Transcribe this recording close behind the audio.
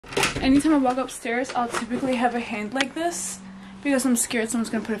Anytime I walk upstairs, I'll typically have a hand like this because I'm scared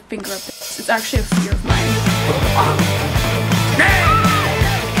someone's gonna put a finger up there. It's actually a fear of mine. Come on!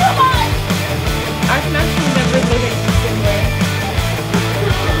 I can actually never live it the same way.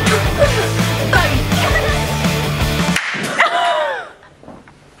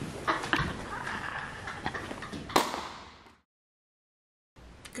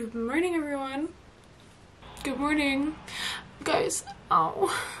 Good morning, everyone. Good morning. Guys,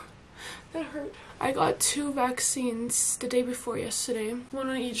 ow. That hurt. I got 2 vaccines the day before yesterday. One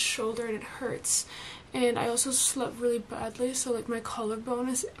on each shoulder and it hurts. And I also slept really badly, so like my collarbone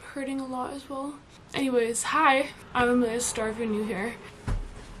is hurting a lot as well. Anyways, hi. I'm Amalie, if you're new here.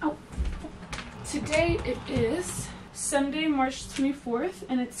 Oh. Today it is Sunday, March 24th,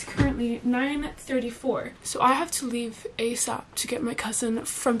 and it's currently 9:34. So I have to leave ASAP to get my cousin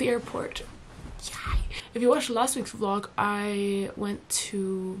from the airport. Yay! If you watched last week's vlog, I went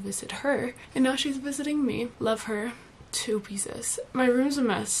to visit her, and now she's visiting me. Love her. 2 pieces. My room's a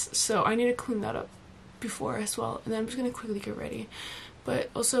mess, so I need to clean that up before as well, and then I'm just gonna quickly get ready.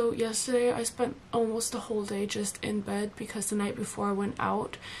 But also, yesterday I spent almost the whole day just in bed because the night before I went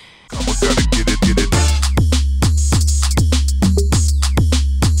out.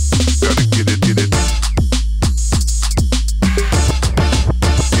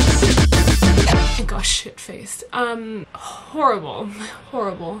 Shit-faced. Horrible.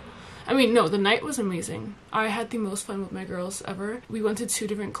 Horrible. I mean, no, the night was amazing. I had the most fun with my girls ever. We went to 2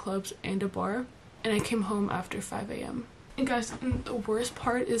 different clubs and a bar, and I came home after 5 a.m. And guys, the worst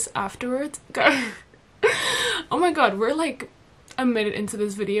part is afterwards. Oh my god, we're like a minute into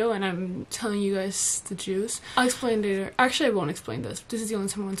this video and I'm telling you guys the juice. I'll explain later. Actually, I won't explain this. This is the only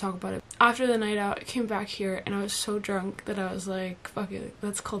time I'm gonna talk about it. After the night out, I came back here and I was so drunk that I was like, fuck it,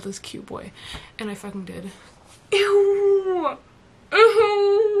 let's call this cute boy. And I fucking did. Ew!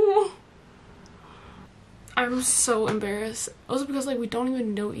 Ew! I'm so embarrassed. Also because like we don't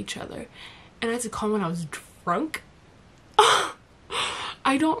even know each other. And I had to call when I was drunk.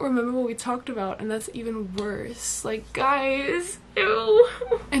 I don't remember what we talked about, and that's even worse. Like, guys, ew.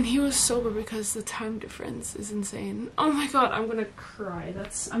 And he was sober because the time difference is insane. Oh my god, I'm gonna cry.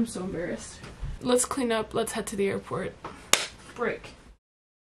 I'm so embarrassed. Let's clean up, let's head to the airport. Break.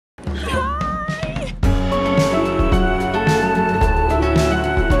 Hi!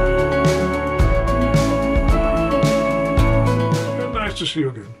 Nice to see you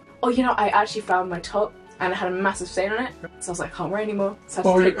again. Oh, you know, I actually found my top and it had a massive stain on it, so I was like, I can't wear anymore. So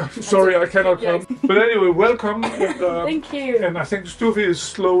sorry, I cannot come. But anyway, welcome. And, thank you. And I think Stuffy is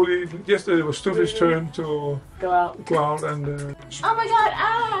slowly. Yesterday it was Stuffy's turn to go out. And. Oh my god!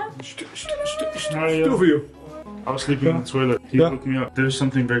 Ah! Stuffy. I was sleeping in the toilet. He woke me up. There's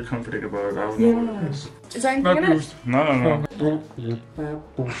something very comforting about it. I don't know what it is. Is that anything in it? No.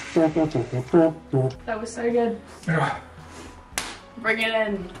 That was so good. Yeah. Bring it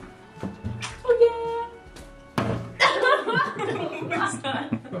in. Oh yeah.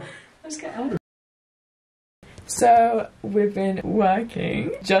 So we've been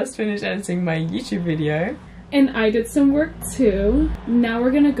working, just finished editing my YouTube video. And I did some work too. Now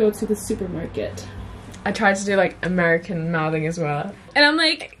we're gonna go to the supermarket. I tried to do like American mouthing as well. And I'm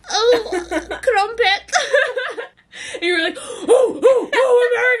like, oh, crumpet. And you were like, oh,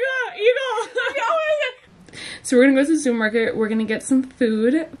 America, Eagle. So we're gonna go to the supermarket, we're gonna get some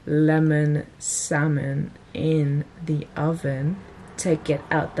food. Lemon salmon in the oven. Take it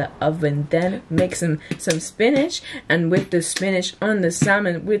out the oven, then make some spinach, and with the spinach on the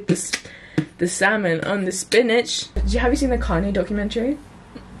salmon, with the salmon on the spinach. Have you seen the Kanye documentary?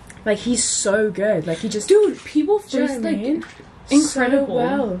 Like, he's so good. Like, he just, dude, people first like incredible. So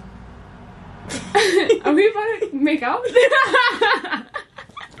well. Are we about to make out?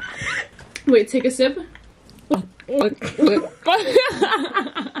 Wait, take a sip.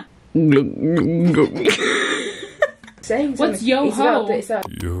 Saying what's yo ho? It's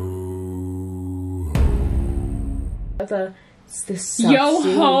the yo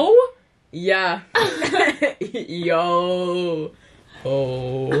ho? Yeah. Yo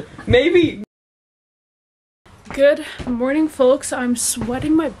ho. Maybe. Good morning, folks. I'm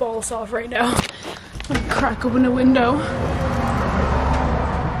sweating my balls off right now. I'm gonna crack open a window.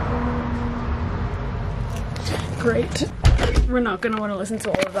 Great. We're not gonna want to listen to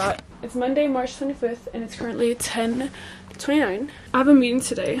all of that. It's Monday, March 25th, and it's currently 10:29. I have a meeting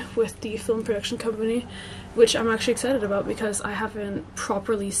today with the film production company, which I'm actually excited about because I haven't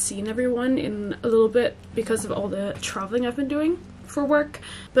properly seen everyone in a little bit because of all the traveling I've been doing. for work,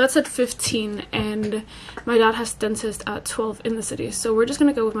 but that's at 15, and my dad has dentist at 12 in the city, so we're just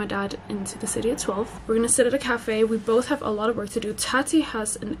gonna go with my dad into the city at 12. We're gonna sit at a cafe. We both have a lot of work to do. Tati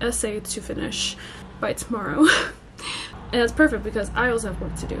has an essay to finish by tomorrow and that's perfect because I also have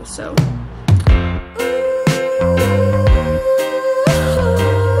work to do, so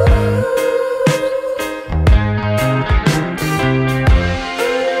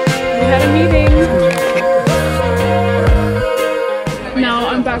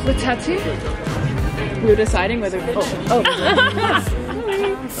back with Tati. We were deciding whether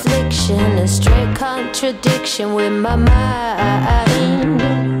affliction, a straight contradiction with my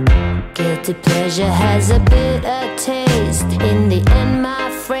mind. Guilty pleasure has a bitter taste. In the end, my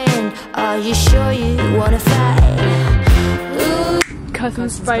friend, are you sure you wanna fight?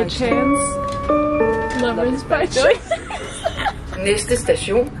 Cousins by chance, lovers by choice. Næste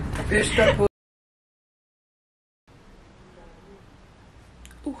station, Østerbro.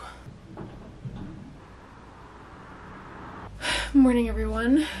 Morning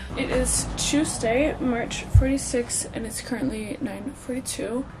everyone. It is Tuesday, March 46th, and it's currently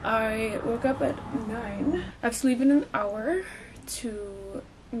 9:42. I woke up at 9. I have to leave in an hour to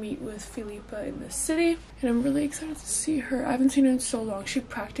meet with Filipa in the city, and I'm really excited to see her. I haven't seen her in so long. She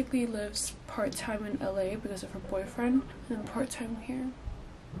practically lives part-time in LA because of her boyfriend, and then part-time here.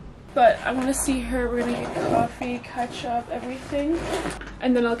 But I want to see her. We're gonna get coffee, catch up, everything,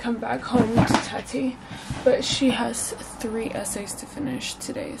 and then I'll come back home to Tati. But she has 3 essays to finish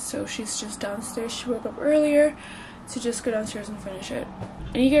today, so she's just downstairs. She woke up earlier to just go downstairs and finish it.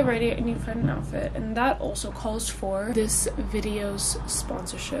 And you get ready and you find an outfit, and that also calls for this video's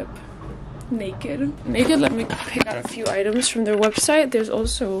sponsorship. Naked let me pick out a few items from their website. There's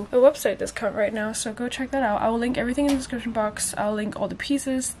also a website that's current right now, so go check that out. I will link everything in the description box. I'll link all the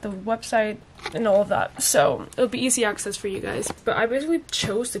pieces, the website, and all of that, so it'll be easy access for you guys. But I basically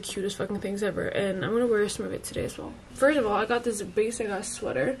chose the cutest fucking things ever, and I'm gonna wear some of it today as well. First of all, I got this basic ass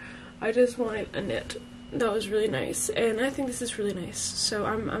sweater. I just wanted a knit. That was really nice, and I think this is really nice, so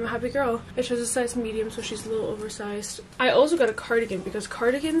I'm a happy girl. I chose a size medium, so she's a little oversized. I also got a cardigan because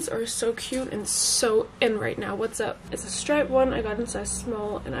cardigans are so cute and so in right now. What's up? It's a striped one. I got in size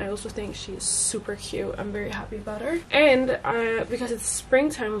small, and I also think she's super cute. I'm very happy about her. And because it's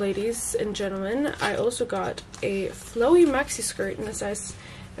springtime, ladies and gentlemen, I also got a flowy maxi skirt in a size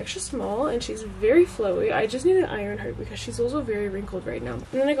extra small, and she's very flowy. I just need to iron her because she's also very wrinkled right now.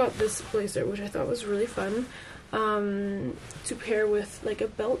 And then I got this blazer, which I thought was really fun to pair with like a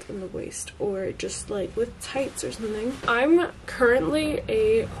belt in the waist, or just like with tights or something. I'm currently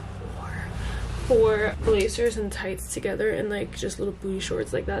a whore for blazers and tights together, and like just little booty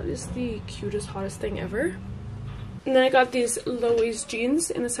shorts. Like, that is the cutest, hottest thing ever. And then I got these low-waist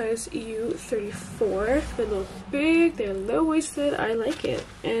jeans in a size EU34. They're a little big, they're low-waisted, I like it.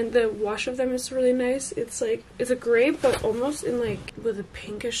 And the wash of them is really nice. It's like, it's a gray, but almost in like, with a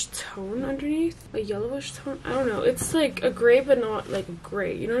pinkish tone underneath. A yellowish tone, I don't know. It's like a gray, but not like a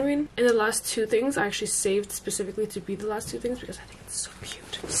gray, you know what I mean? And the last 2 things I actually saved specifically to be the last 2 things because I think it's so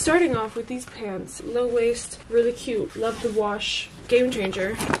cute. Starting off with these pants, low-waist, really cute, love the wash, game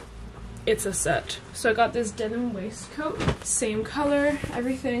changer. It's a set. So I got this denim waistcoat, same color,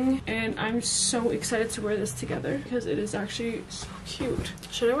 everything, and I'm so excited to wear this together because it is actually so cute.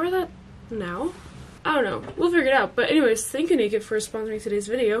 Should I wear that now? I don't know. We'll figure it out. But anyways, thank you Naked for sponsoring today's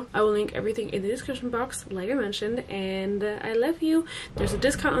video. I will link everything in the description box, like I mentioned, and I love you. There's a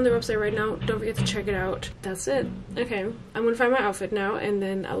discount on their website right now. Don't forget to check it out. That's it. Okay, I'm gonna find my outfit now, and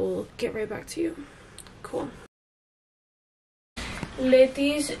then I will get right back to you. Cool.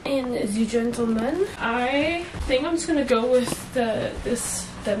 Ladies and the gentlemen, I think I'm just gonna go with this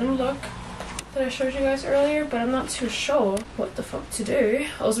denim look that I showed you guys earlier, but I'm not too sure what the fuck to do.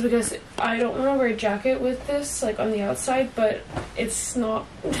 Also because I don't want to wear a jacket with this, like on the outside, but it's not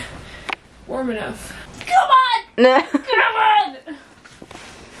warm enough. Come on! Come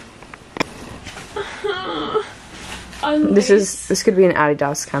on! This could be an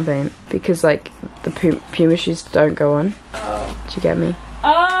Adidas campaign because like the Puma shoes don't go on. Oh. Do you get me?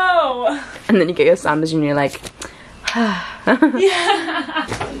 Oh! And then you get your sandals and you're like, yeah.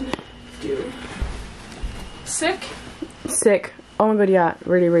 Dude. Sick? Sick. Oh my god, yeah.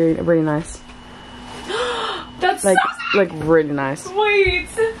 Really, really, really nice. That's like, so like really nice. Wait.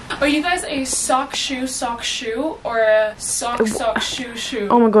 Are you guys a sock shoe or a sock shoe?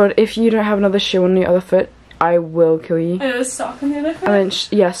 Oh my god, if you don't have another shoe on the other foot, I will kill you. And a sock on the other foot? I mean,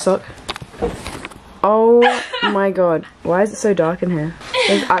 yeah, sock. Oh my god, why is it so dark in here?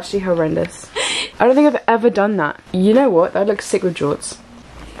 It's actually horrendous. I don't think I've ever done that. You know what? That looks sick with jorts.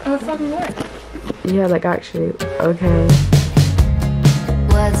 Oh, fucking what? Yeah, like actually. Okay.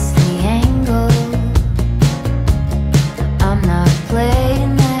 What's the angle? I'm not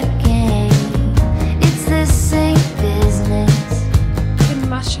playing that game. It's the same business. In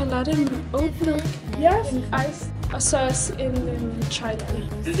matcha latte. Oh no. Yes. I saw us in China.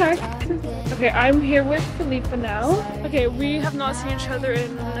 Sorry. Okay, I'm here with Felipe now. Okay, we have not seen each other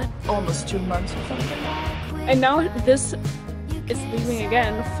in Almost 2 months or something. and now this is leaving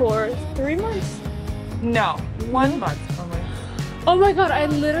again for 3 months. No, 1 month only. Oh my god, I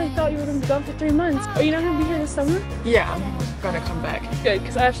literally thought you were gonna be gone for 3 months. Are you not gonna be here this summer? Yeah, I'm gonna come back. Good,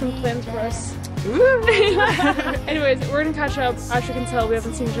 because I have some plans for us. Anyways, we're gonna catch up. As you can tell, we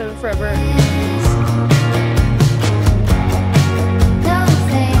haven't seen each other forever. No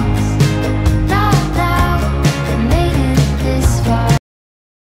thanks, not now. I made it this far.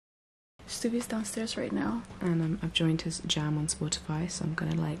 Stevie's downstairs right now. And I've joined his jam on Spotify, so I'm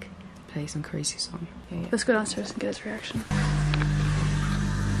gonna like play some crazy song. Yeah. Let's go downstairs and get his reaction.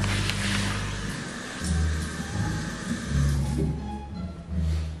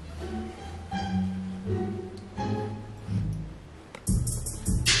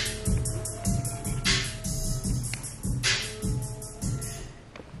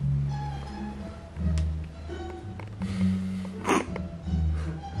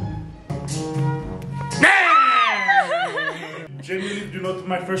 Genuinely, do you know what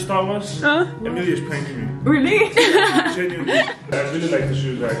my first thought was? Amalie is pranking me. Really? Genuinely. I really like the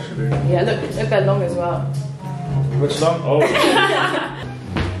shoes actually. Yeah, look, they're long as well. What's long? Oh.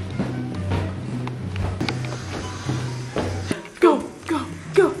 Go, go,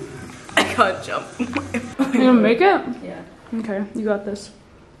 go. I can't jump. You gonna make it? Yeah. Okay, you got this.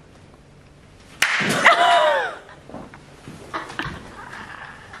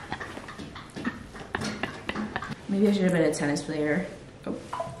 Maybe I should have been a tennis player. Oh.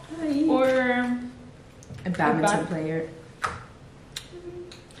 Hi. Or A badminton player.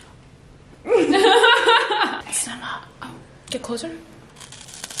 it's not. Oh, get closer.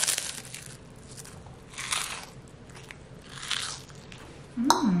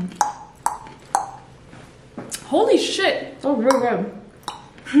 Holy shit! Oh, real good.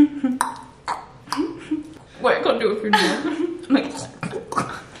 Wait, I can't do it for you. Like,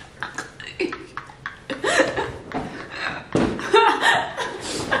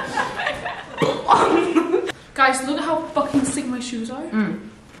 Guys, look at how fucking sick my shoes are. I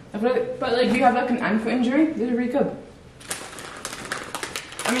feel like, but like, you have like an ankle injury. These are really good.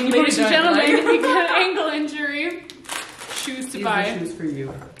 I mean, you Ladies and probably don't, gentlemen, if like- you get an ankle injury, shoes to These buy. are shoes for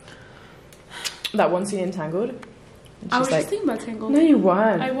you. That one scene in Tangled. It's I was just just thinking about Tangled. no, you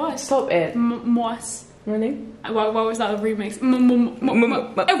weren't. I was. Stop it. Moss. Really? What was that a remix? What?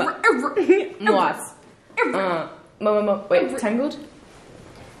 Wait, Tangled?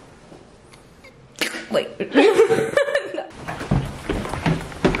 Wait.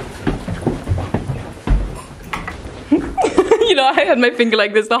 You know, I had my finger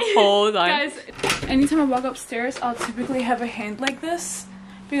like this the whole time. Guys, anytime I walk upstairs, I'll typically have a hand like this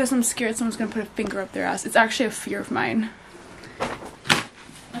because I'm scared someone's gonna put a finger up their ass. It's actually a fear of mine.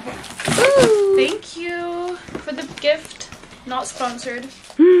 Okay. Thank you for the gift. Not sponsored.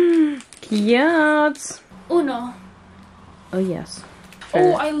 Cute. Uno. Oh yes.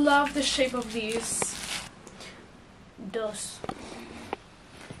 Oh, I love the shape of these. Dos.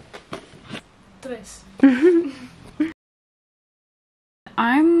 Tres.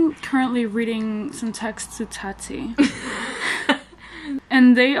 I'm currently reading some texts to Tati.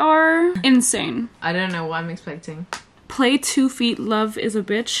 And they are insane. I don't know what I'm expecting. Play 2 feet, love is a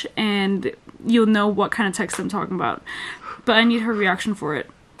bitch, and you'll know what kind of text I'm talking about. But I need her reaction for it.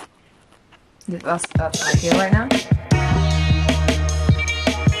 That's how I feel right now.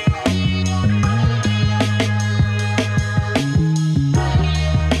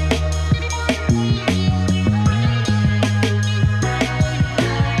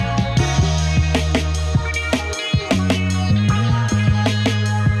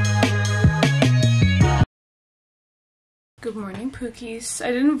 Good morning, Pookies.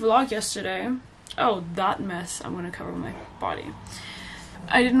 I didn't vlog yesterday. Oh, that mess I'm gonna cover my body.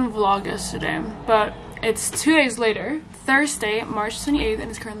 I didn't vlog yesterday, but it's 2 days later, Thursday, March 28th, and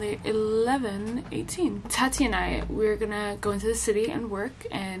it's currently 11:18. Tati and I, we're gonna go into the city and work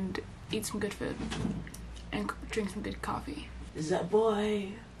and eat some good food and drink some good coffee. The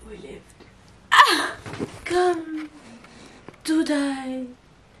boy who lived. Come today.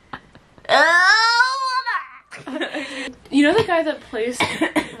 You know the guy that plays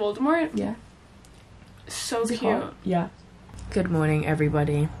Voldemort? Yeah. So cute. hot? Yeah. Good morning,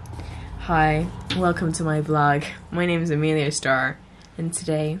 everybody. Hi, welcome to my vlog. My name is Amelia Starr, and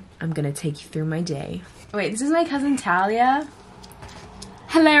today I'm gonna take you through my day. Wait, this is my cousin Talia.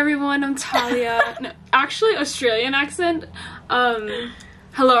 Hello everyone, I'm Talia. No, actually Australian accent. Hello,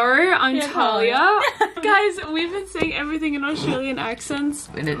 I'm Talia. Guys, we've been saying everything in Australian accents.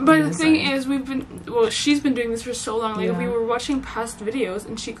 But the thing is, she's been doing this for so long. Like, we were watching past videos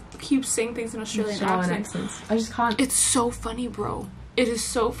and she keeps saying things in Australian accents. I just can't. It's so funny, bro. It is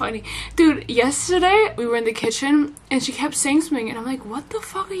so funny. Dude, yesterday we were in the kitchen and she kept saying something and I'm like, what the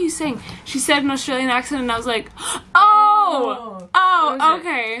fuck are you saying? She said an Australian accent and I was like, oh,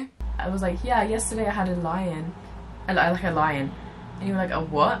 okay. I was like, yeah, yesterday I had a lion. Like a lion. And you were like, a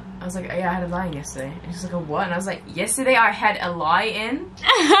what? I was like, oh, yeah, I had a lion yesterday. And she's like, a what? And I was like, yesterday I had a lie-in.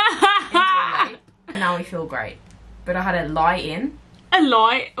 Now we feel great. But I had a lie-in. A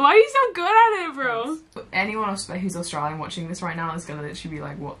lie? Why are you so good at it, bro? Anyone who's Australian watching this right now is gonna literally be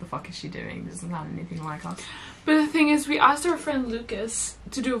like, what the fuck is she doing? Doesn't sound anything like us. But the thing is, we asked our friend Lucas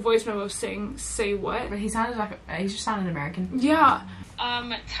to do a voice memo saying, say what? But he sounded like, he just sounded American. Yeah.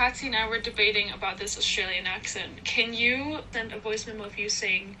 Tati and I were debating about this Australian accent. Can you send a voice memo of you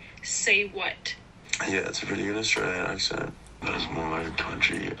saying, say what? Yeah, it's a pretty good Australian accent. That's more like a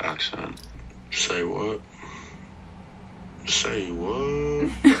country accent. Say what? Say what?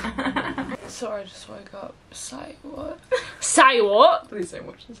 Sorry, I just woke up. Say what? Say what? Please don't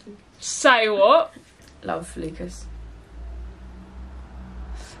watch this. Say what? Love Lucas.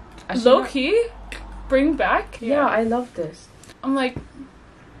 Low-key? Bring back? Yeah, I love this. I'm like...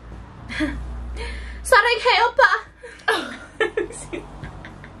 Sorry, Opa!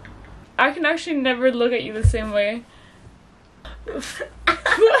 I can actually never look at you the same way.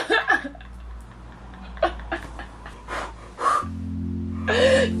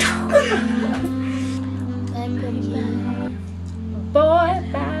 Boy,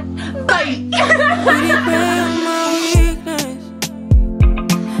 bye.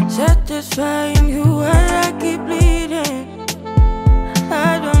 Satisfying you while I keep bleeding.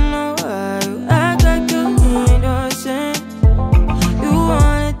 I don't know why you act like you innocent. You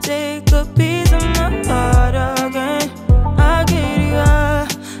wanna take a piece of my heart again. I'll get you up,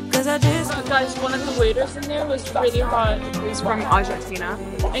 cause I just... Guys, one of the waiters in there was really hot. He's from Argentina.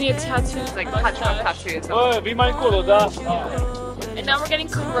 And he had tattoos. Like tattoos. Oh, be my culo, da. And now we're getting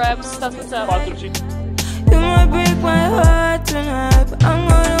crepes. That's what's up. You might break my heart tonight, but I'm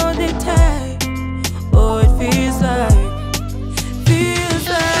gonna hold it tight. Oh, it feels like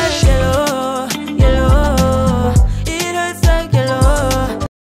yellow, yellow. It hurts like yellow.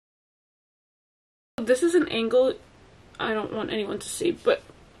 This is an angle I don't want anyone to see, but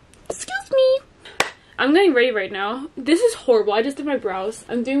excuse me. I'm getting ready right now. This is horrible. I just did my brows.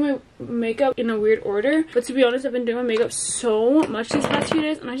 I'm doing my makeup in a weird order. But to be honest, I've been doing my makeup so much these past few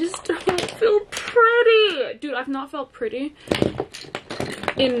days and I just don't feel pretty. Dude, I've not felt pretty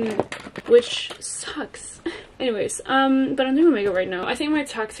which sucks. Anyways, but I'm doing my makeup right now. I think my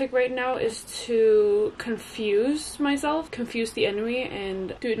tactic right now is to confuse myself, confuse the enemy,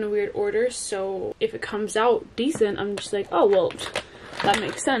 and do it in a weird order. So if it comes out decent, I'm just like, oh, well, that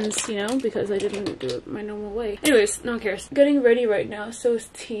makes sense, you know, because I didn't do it my normal way. Anyways, no one cares. Getting ready right now, so is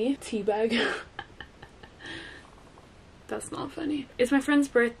tea bag. That's not funny. It's my friend's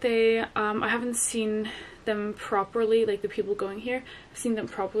birthday. I haven't seen them properly, like the people going here. I've seen them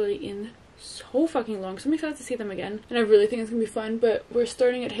properly in so fucking long, so I'm excited to see them again. And I really think it's gonna be fun, but we're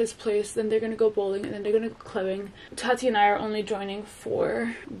starting at his place, then they're gonna go bowling, and then they're gonna go clubbing. Tati and I are only joining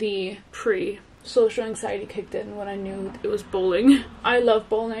for the social anxiety kicked in when I knew it was bowling. I love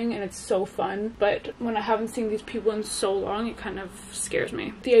bowling and it's so fun, but when I haven't seen these people in so long, it kind of scares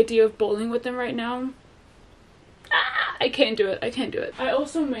me. The idea of bowling with them right now, I can't do it. I can't do it. I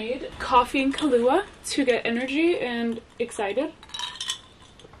also made coffee and Kahlua to get energy and excited.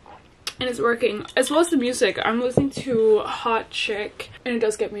 And it's working, as well as the music. I'm listening to Hot Chick and it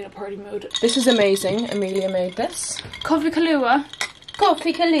does get me in a party mode. This is amazing. Amelia made this. Coffee Kahlua.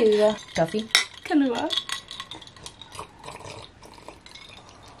 Coffee Kahlua. Coffee Kahlua.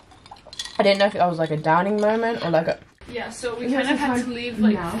 I didn't know if that was like a downing moment or like a... Yeah, so we kind of had to leave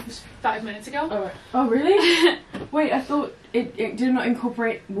like 5 minutes ago. Oh, right. Oh really? Wait, I thought it did not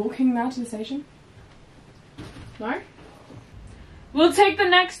incorporate walking now to the station? No? We'll take the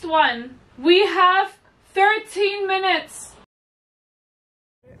next one. We have 13 minutes.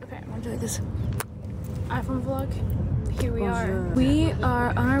 Okay, I'm gonna do this iPhone vlog. Here we are. We are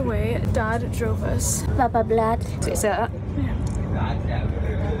on our way. Dad drove us. Papa Blood. Is that? Yeah.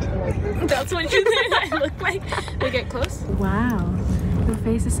 That's what you think I look like. We get close. Wow. Your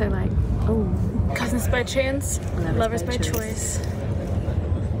face is so like, oh. Cousins by chance, lovers by choice.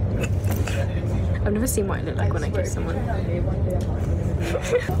 I've never seen what I look like when I kiss someone.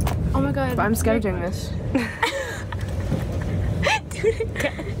 Oh my god. But I'm scared of doing this.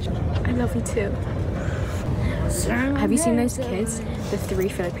 I love you too. Have you seen those kids, the 3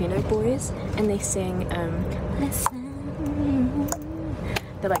 Filipino boys, and they sing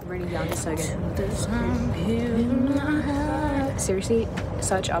they're like really young, so good. Seriously,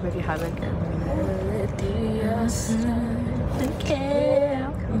 search up if you haven't.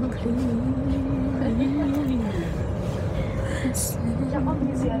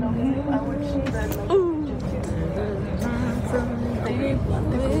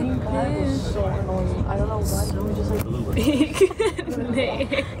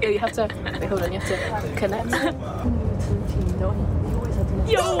 Yeah, you have to wait, hold on, you have to connect.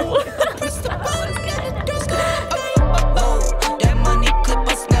 Yo! That money clip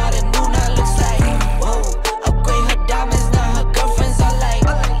us now, the new now looks like. Whoa, upgrade her diamonds, now her girlfriends are like.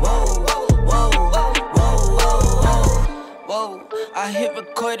 Whoa, whoa, whoa, whoa, whoa. I hit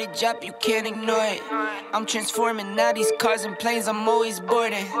record a drop, you can't ignore it. I'm transforming now these cars and planes, I'm always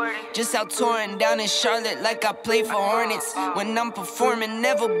boarding. Just out touring down in Charlotte like I play for Hornets. When I'm performing,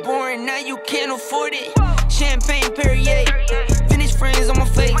 never boring, now you can't afford it. Champagne Perrier, Finnish friends on my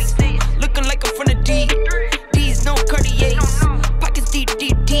face, looking like I'm from the deep. These no Cartiers, pockets deep,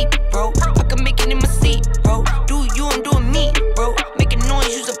 deep, deep, bro. I can make it in my seat, bro. Do you, I'm doing me, bro. Making noise,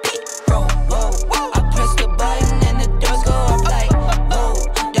 use a peep, bro. Whoa, I press the button and the doors go up like. Whoa,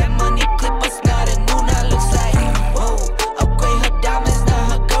 that money clip us now, the new now looks like. Whoa, upgrade her diamonds, now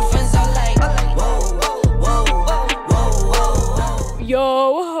her girlfriends are like. Whoa, whoa, whoa, whoa. Yo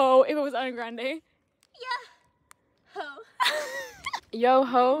ho, if it was Ariana Grande. Yo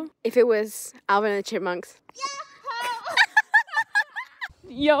ho, if it was Alvin and the Chipmunks.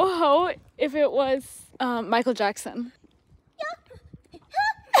 Yo ho, if it was Michael Jackson.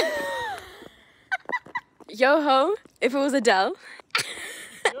 Yo ho, if it was Adele.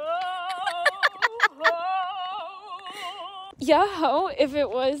 Yo ho, if it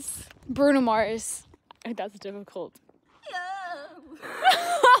was Bruno Mars. That's difficult.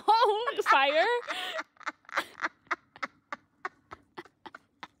 Fire.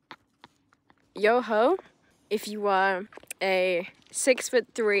 Yo ho, if you are a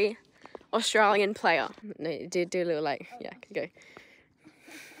 6'3" Australian player. No, do a little like, yeah, go.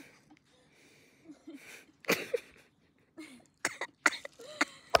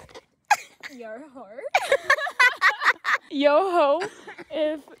 Yo ho. Yo ho,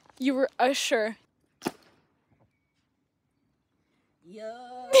 if you were Usher.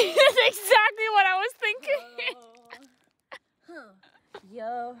 Yo. That's exactly what I was thinking.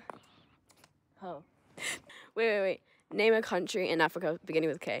 Yo ho. Wait. Name a country in Africa beginning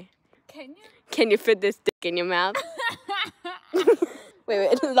with K. Kenya? Can you fit this dick in your mouth?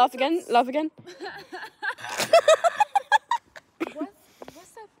 wait. Laugh again. What's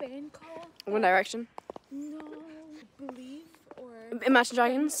that band called? One Direction. No, Believe or Imagine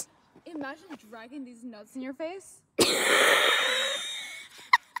Dragons. Imagine dragging these nuts in your face.